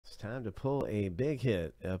time to pull a big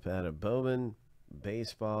hit up out of Bowman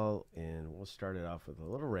baseball, and we'll start it off with a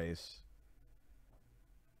little race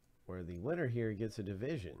where the winner here gets a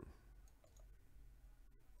division.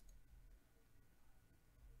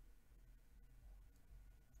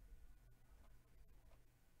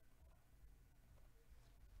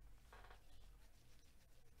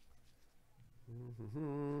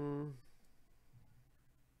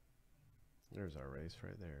 There's our race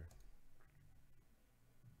right there.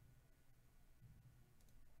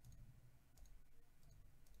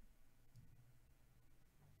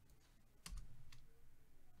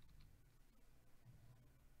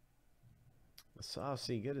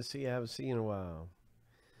 Saucy, good to see you. I haven't seen you in a while.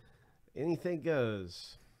 Anything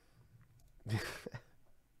goes.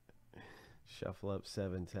 Shuffle up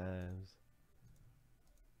 7 times.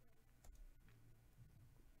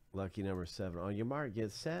 Lucky number 7. On your mark,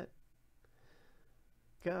 get set.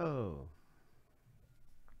 Go.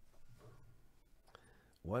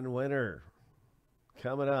 One winner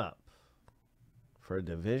coming up for a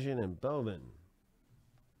division in Bowman.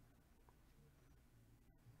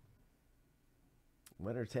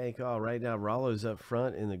 Winner take all right now. Rollo's up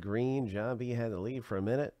front in the green. John B had the lead for a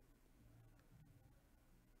minute.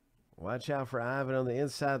 Watch out for Ivan on the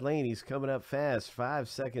inside lane. He's coming up fast. 5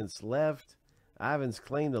 seconds left. Ivan's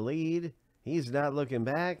claimed the lead. He's not looking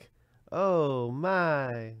back. Oh,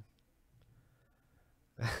 my.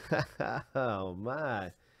 Oh,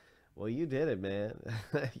 my. Well, you did it, man.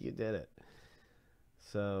 You did it.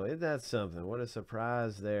 So, isn't that something? What a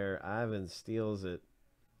surprise there. Ivan steals it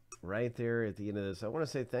right there at the end of this. I want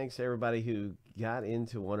to say thanks to everybody who got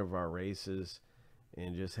into one of our races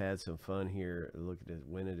and just had some fun here looking to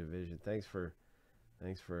win a division. Thanks for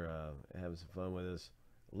having some fun with us.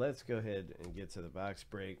 Let's go ahead and get to the box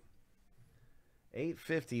break.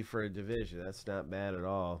 $8.50 for a division. That's not bad at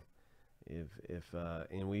all.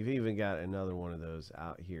 And we've even got another one of those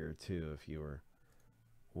out here too. If you were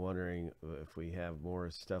wondering if we have more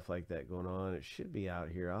stuff like that going on, it should be out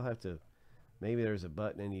here. I'll have to. Maybe there's a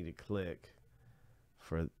button I need to click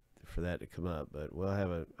for that to come up, but we'll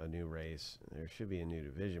have a new race. There should be a new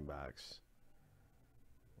division box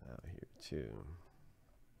out here too.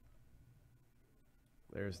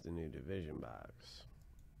 There's the new division box.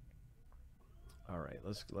 All right,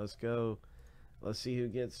 let's go. Let's see who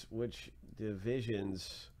gets which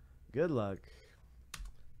divisions. Good luck.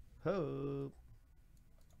 Hope.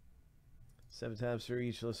 7 times through.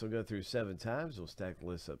 Each list will go through 7 times. We'll stack the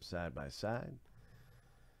lists up side by side.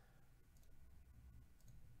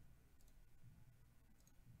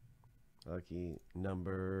 Lucky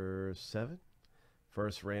number 7.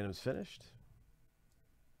 First random's finished.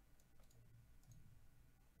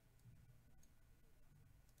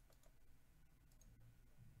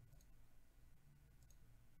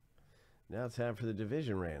 Now it's time for the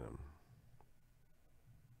division random.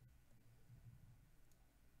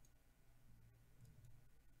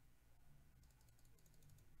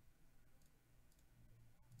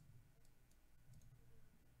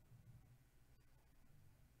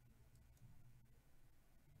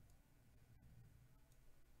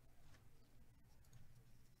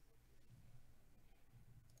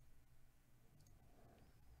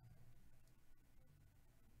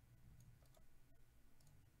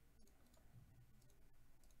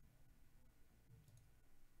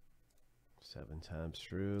 Seven times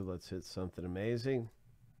through. Let's hit something amazing.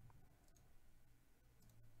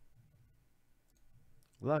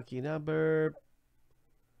 Lucky number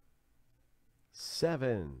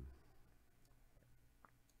 7.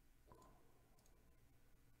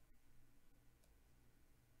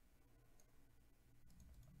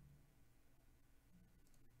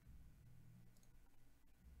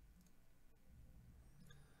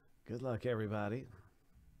 Good luck, everybody.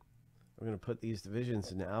 We're going to put these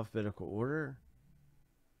divisions in alphabetical order.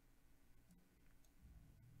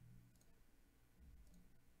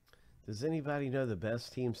 Does anybody know the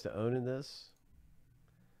best teams to own in this?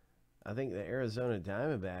 I think the Arizona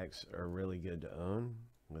Diamondbacks are really good to own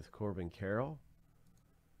with Corbin Carroll.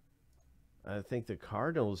 I think the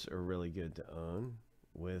Cardinals are really good to own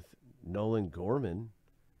with Nolan Gorman.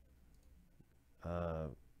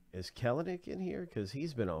 Is Kelenic in here? Because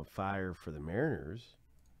he's been on fire for the Mariners.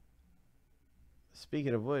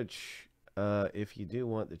 Speaking of which, if you do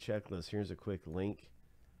want the checklist, here's a quick link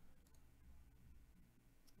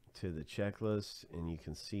to the checklist, and you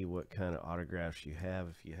can see what kind of autographs you have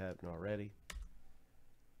if you haven't already.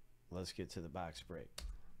 Let's get to the box break.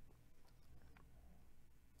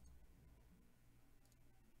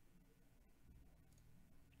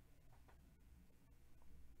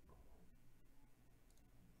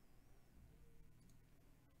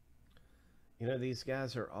 know, these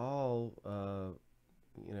guys are all,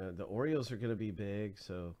 you know, the Orioles are going to be big,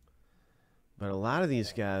 so, but a lot of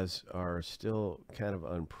these guys are still kind of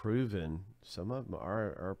unproven. Some of them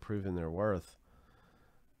are proving their worth,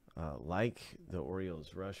 like the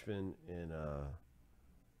Orioles, Rushman, and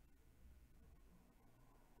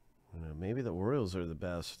you know, maybe the Orioles are the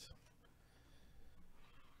best.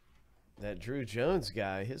 That Drew Jones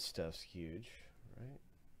guy, his stuff's huge, right?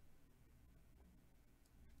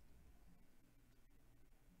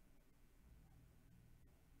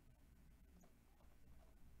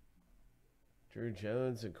 Drew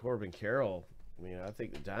Jones and Corbin Carroll. I mean, I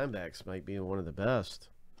think the Diamondbacks might be one of the best.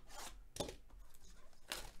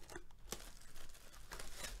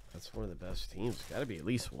 That's one of the best teams. Got to be at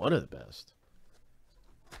least one of the best.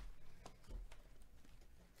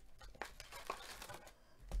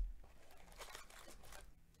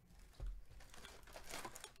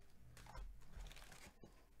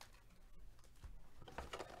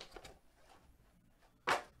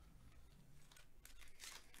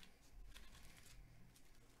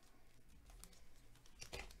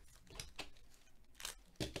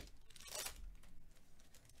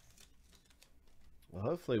 Well,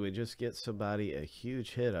 hopefully we just get somebody a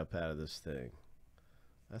huge hit up out of this thing.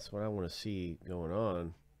 That's what I want to see going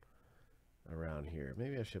on around here.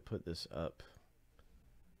 Maybe I should put this up.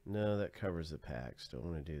 No, that covers the packs. Don't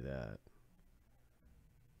want to do that.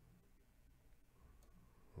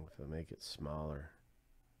 If I make it smaller.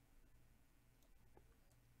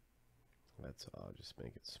 That's all. Just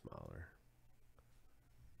make it smaller.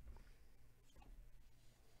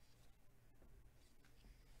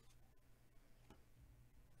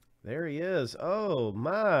 There he is. Oh,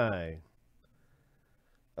 my.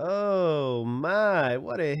 Oh, my.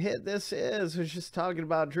 What a hit this is. We're just talking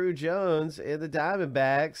about Drew Jones and the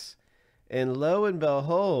Diamondbacks. And lo and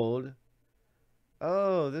behold,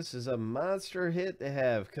 oh, this is a monster hit to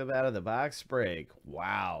have come out of the box break.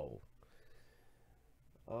 Wow.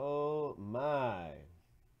 Oh, my.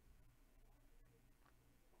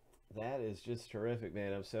 That is just terrific,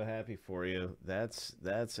 man. I'm so happy for you. That's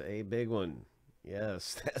a big one.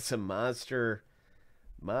 Yes, that's a monster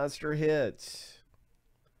hit.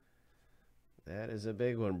 That is a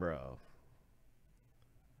big one, bro.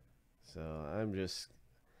 So I'm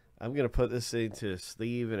going to put this into a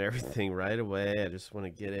sleeve and everything right away. I just want to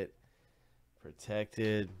get it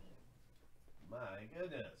protected. My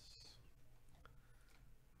goodness.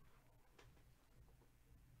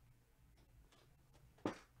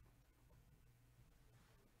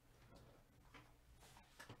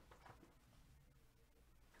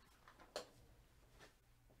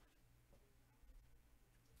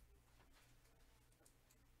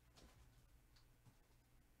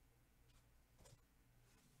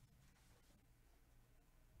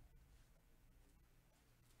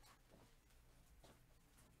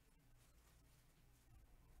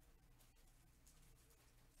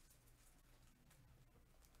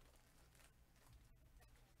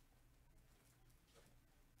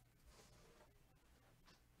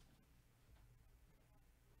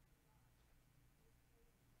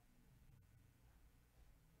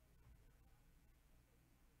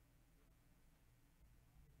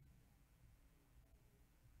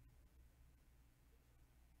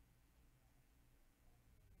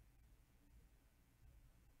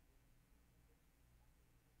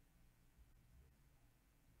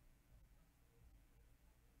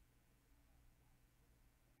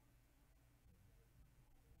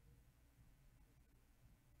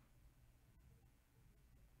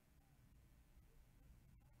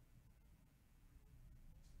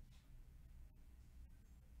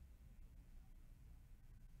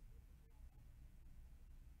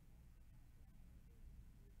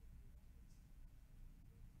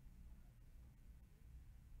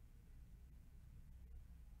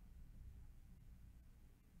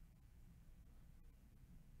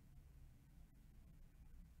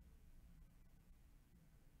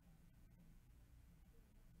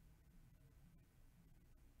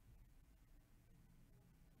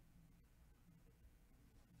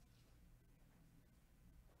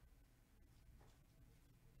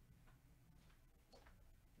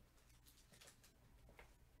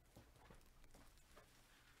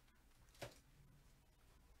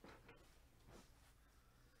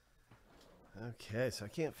 Okay, so I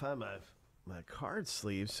can't find my card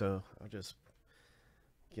sleeve, so I'll just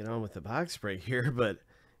get on with the box break here. But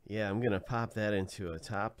yeah, I'm gonna pop that into a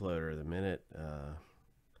top loader the minute I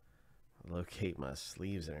locate my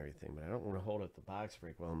sleeves and everything. But I don't want to hold up the box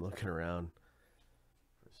break while I'm looking around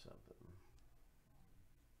for something.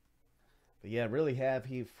 But yeah, really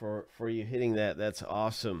happy for you hitting that. That's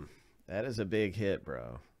awesome. That is a big hit,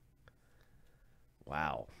 bro.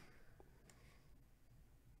 Wow.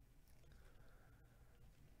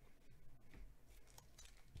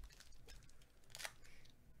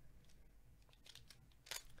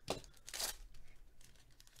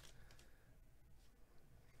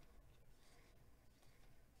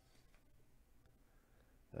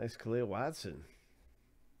 Nice Khalil Watson.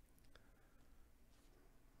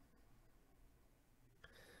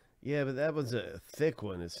 Yeah, but that was a thick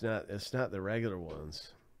one. It's not the regular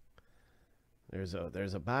ones. There's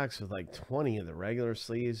a box with like 20 of the regular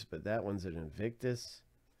sleeves, but that one's an Invictus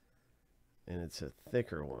and it's a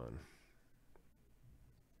thicker one.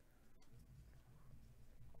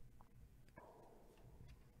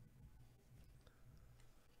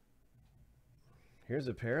 Here's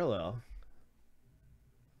a parallel.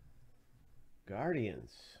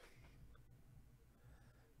 Guardians.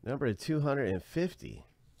 Number 250.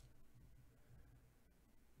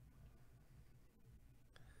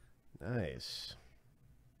 Nice.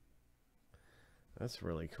 That's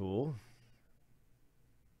really cool.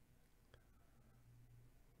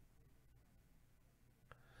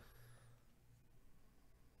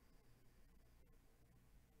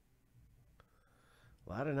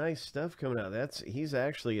 A lot of nice stuff coming out. He's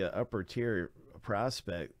actually an upper tier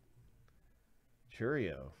prospect.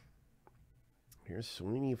 Churio. Here's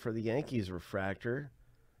Sweeney for the Yankees refractor.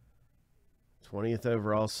 20th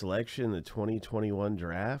overall selection, the 2021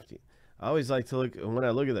 draft. I always like to look, when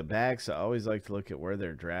I look at the backs, I always like to look at where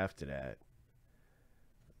they're drafted at.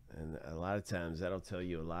 And a lot of times that'll tell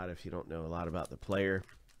you a lot if you don't know a lot about the player.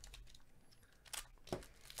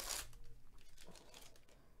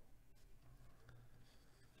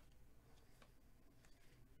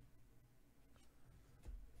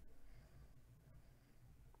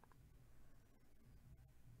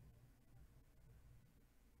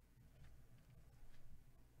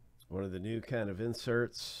 One of the new kind of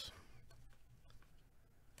inserts.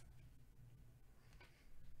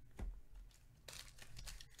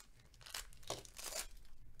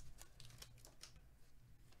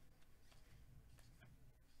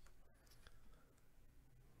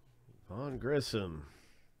 Vaughn Grissom.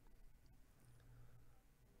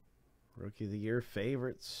 Rookie of the Year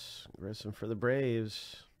favorites. Grissom for the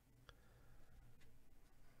Braves.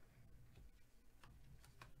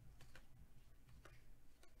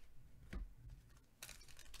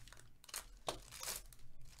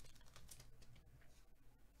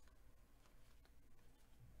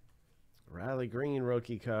 Riley Green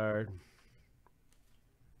rookie card.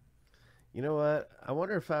 You know what? I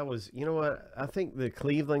wonder if I was, you know what? I think the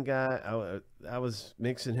Cleveland guy, I was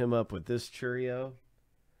mixing him up with this Churio.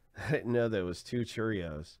 I didn't know there was two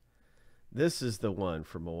Churios. This is the one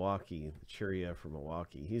for Milwaukee, the Churio for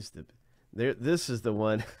Milwaukee. This is the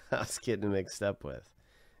one I was getting mixed up with.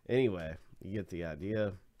 Anyway, you get the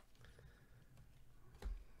idea.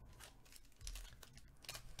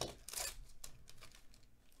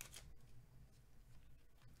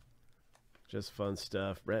 Just fun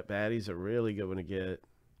stuff. Brett Batty's a really good one to get.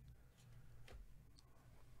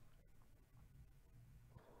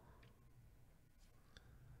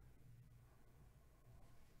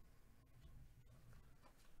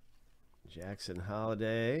 Jackson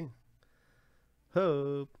Holiday.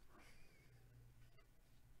 Hope.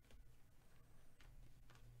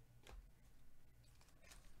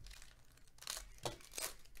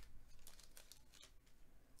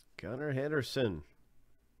 Gunnar Henderson.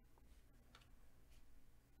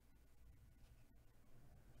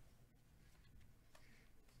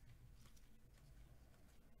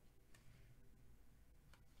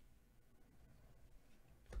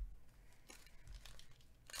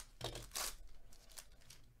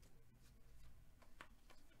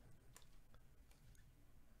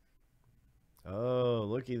 Oh,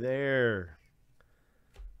 looky there.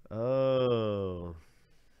 Oh.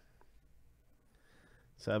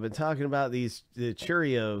 So I've been talking about the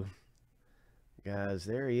Churio guys.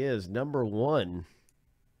 There he is, number 1.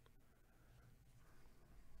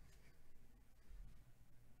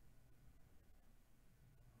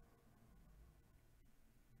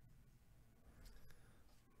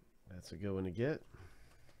 That's a good one to get.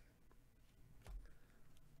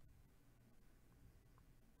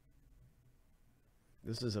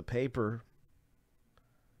 This is a paper.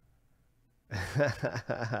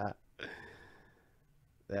 That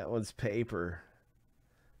one's paper,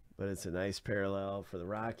 but it's a nice parallel for the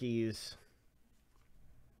Rockies.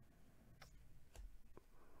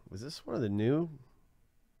 Was this one of the new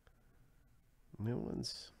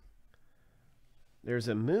ones? There's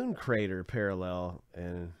a moon crater parallel,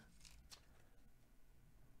 and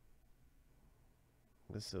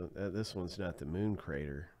this one's not the moon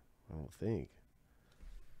crater, I don't think.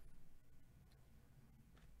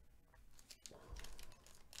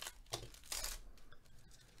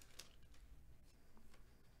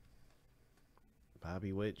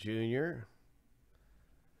 Bobby Witt Jr.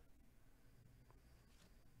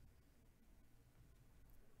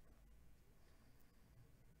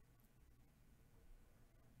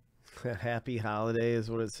 Happy Holiday is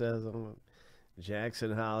what it says on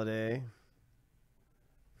Jackson Holiday.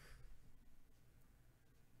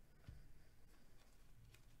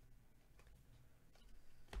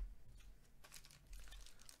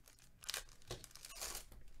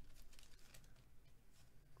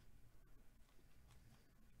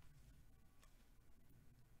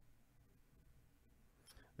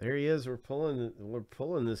 There he is. We're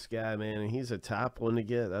pulling this guy, man, and he's a top one to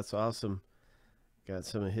get. That's awesome. Got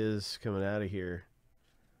some of his coming out of here.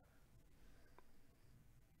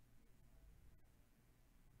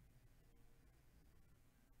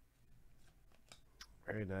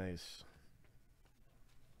 Very nice.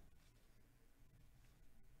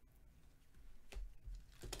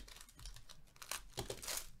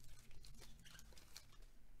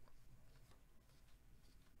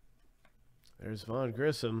 There's Vaughn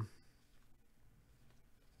Grissom.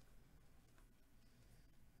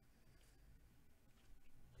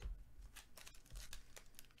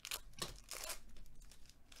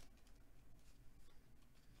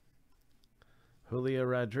 Julio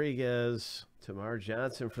Rodriguez. Tamar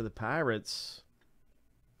Johnson for the Pirates.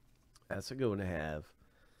 That's a good one to have.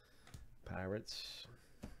 Pirates.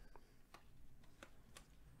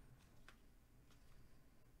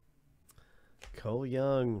 Cole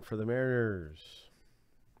Young for the Mariners.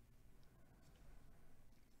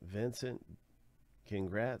 Vincent,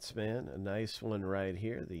 congrats, man. A nice one right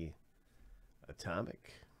here. The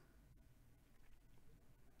Atomic.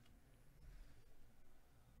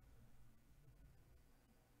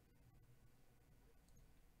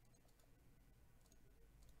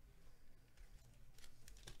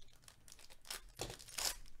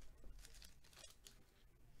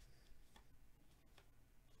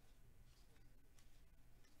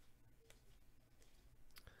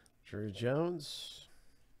 Drew Jones.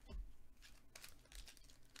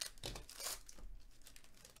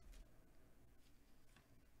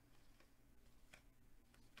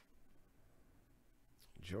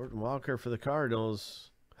 Jordan Walker for the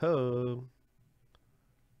Cardinals. Ho.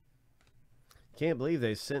 Can't believe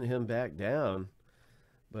they sent him back down.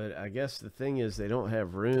 But I guess the thing is they don't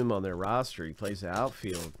have room on their roster. He plays the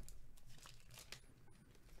outfield.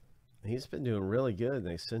 He's been doing really good, and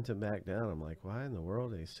they sent him back down. I'm like, why in the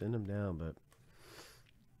world they send him down? But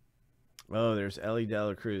oh, there's Ellie De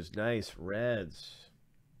La Cruz. Nice. Reds.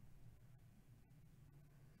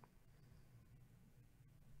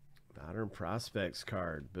 Modern Prospects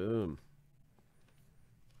card. Boom.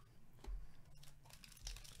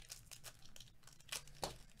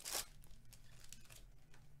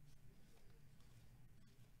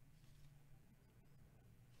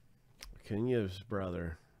 Acuna's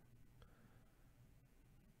brother.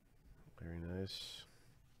 Very nice.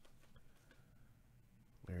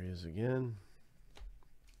 There he is again.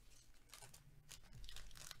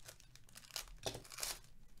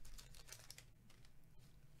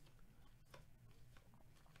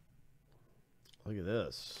 Look at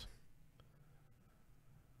this.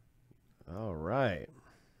 All right.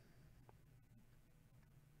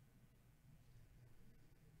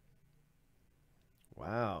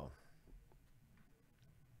 Wow.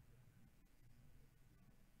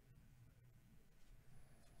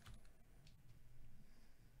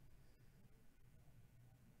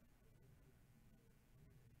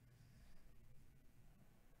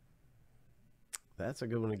 That's a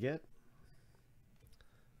good one to get.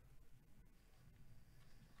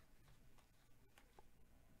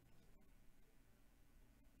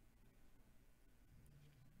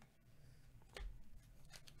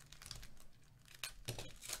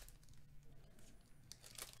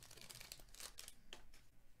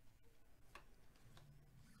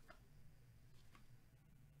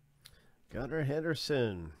 Gunnar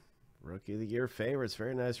Henderson, Rookie of the Year favorites.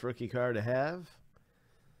 Very nice rookie card to have.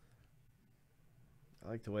 I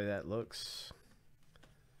like the way that looks.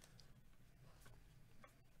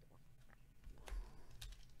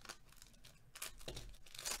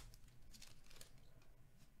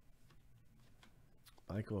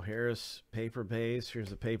 Michael Harris, paper base.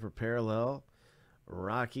 Here's a paper parallel.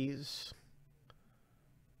 Rockies.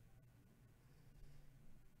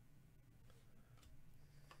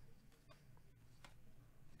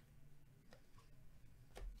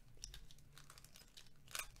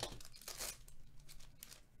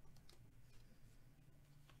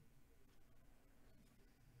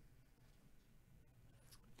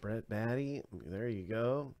 Brett Batty, there you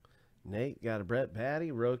go. Nate got a Brett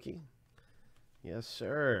Batty rookie. Yes,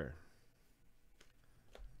 sir.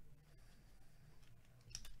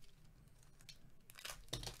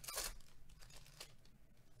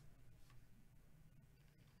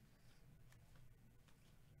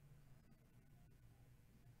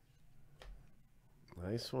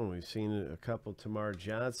 Nice one. We've seen a couple Tamar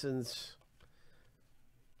Johnsons.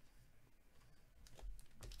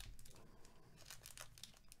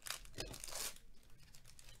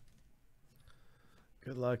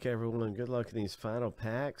 Good luck, everyone. Good luck in these final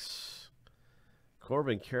packs.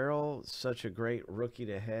 Corbin Carroll, such a great rookie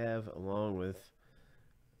to have, along with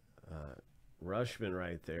Rushman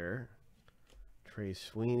right there. Trey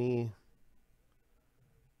Sweeney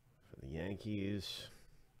for the Yankees.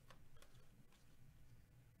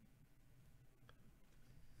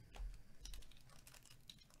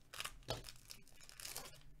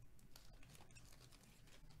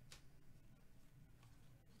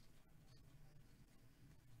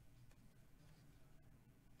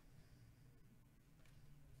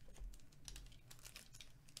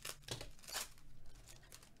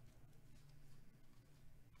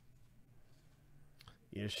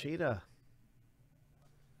 Yoshida.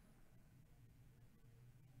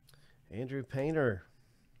 Andrew Painter.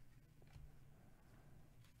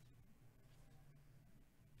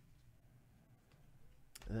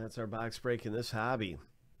 And that's our box break in this hobby.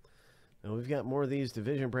 Now we've got more of these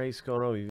division breaks going on.